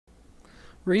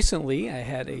Recently, I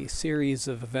had a series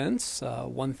of events.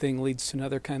 One thing leads to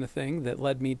another kind of thing that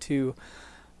led me to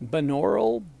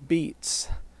binaural beats.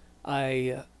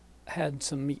 I had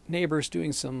some neighbors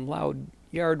doing some loud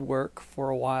yard work for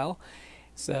a while,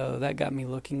 so that got me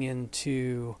looking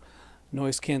into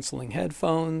noise canceling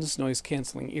headphones, noise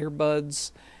canceling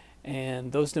earbuds,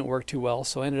 and those didn't work too well,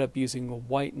 so I ended up using a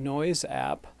white noise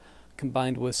app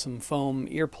combined with some foam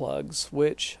earplugs,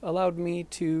 which allowed me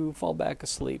to fall back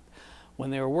asleep when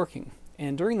they were working.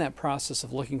 And during that process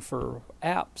of looking for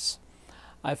apps,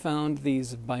 I found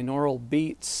these binaural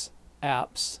beats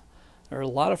apps. There are a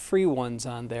lot of free ones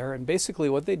on there, and basically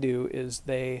what they do is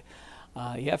you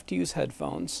have to use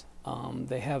headphones.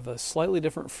 They have a slightly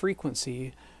different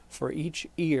frequency for each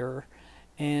ear,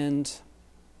 and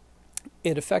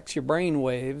it affects your brain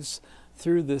waves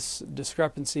through this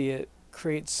discrepancy. It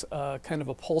creates a kind of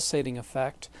a pulsating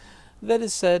effect that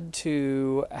is said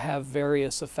to have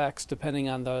various effects depending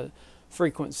on the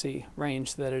frequency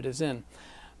range that it is in.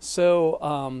 So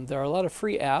there are a lot of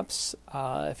free apps.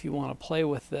 If you want to play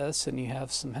with this and you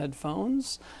have some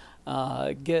headphones,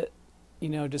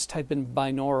 just type in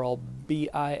binaural,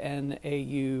 B-I-N-A-U-R-A-L,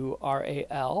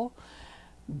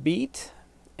 beat,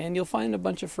 and you'll find a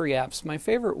bunch of free apps. My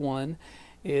favorite one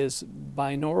is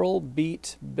Binaural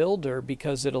Beat Builder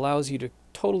because it allows you to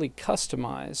totally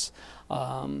customize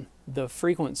the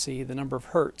frequency, the number of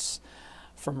hertz,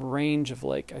 from a range of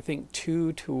I think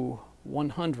 2 to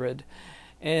 100,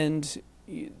 and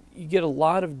you get a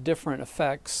lot of different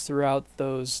effects throughout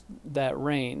that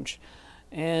range.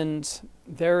 And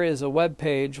there is a web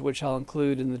page, which I'll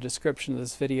include in the description of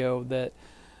this video, that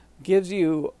gives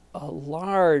you a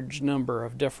large number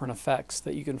of different effects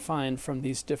that you can find from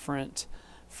these different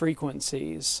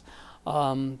frequencies.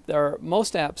 Most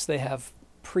apps, they have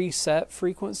preset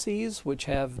frequencies which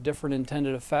have different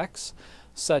intended effects,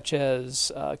 such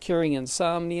as curing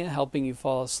insomnia, helping you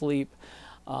fall asleep,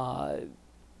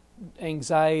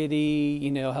 anxiety,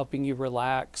 helping you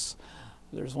relax.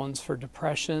 There's ones for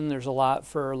depression. There's a lot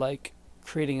for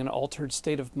creating an altered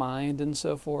state of mind and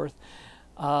so forth.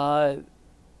 A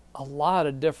lot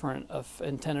of different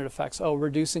intended effects.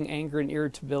 Reducing anger and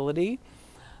irritability.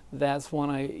 That's one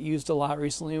I used a lot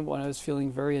recently when I was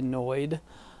feeling very annoyed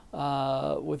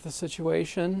with the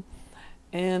situation.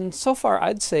 And so far,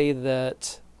 I'd say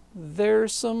that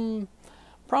there's some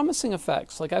promising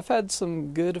effects. I've had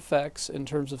some good effects in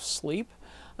terms of sleep.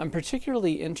 I'm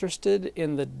particularly interested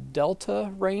in the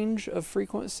delta range of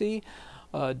frequency,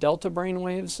 delta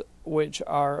brainwaves, which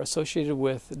are associated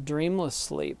with dreamless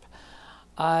sleep.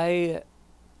 I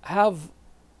have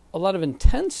a lot of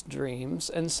intense dreams,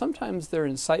 and sometimes they're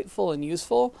insightful and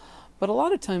useful, but a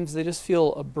lot of times they just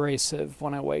feel abrasive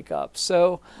when I wake up.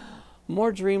 So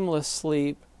more dreamless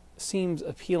sleep seems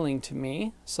appealing to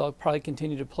me, so I'll probably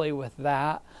continue to play with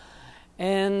that.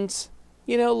 And,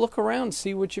 look around,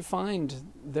 see what you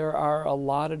find. There are a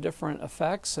lot of different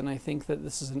effects, and I think that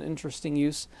this is an interesting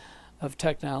use of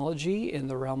technology in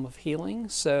the realm of healing.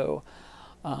 So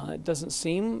it doesn't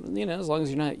seem, as long as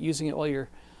you're not using it while you're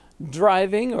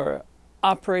driving or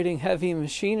operating heavy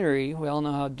machinery, we all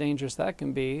know how dangerous that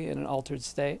can be in an altered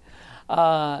state,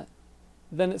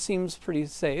 then it seems pretty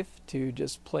safe to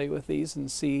just play with these and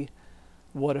see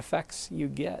what effects you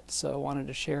get. So I wanted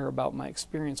to share about my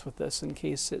experience with this in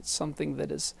case it's something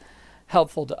that is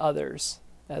helpful to others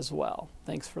as well.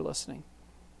 Thanks for listening.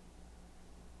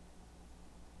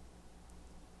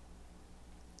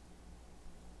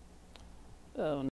 Oh,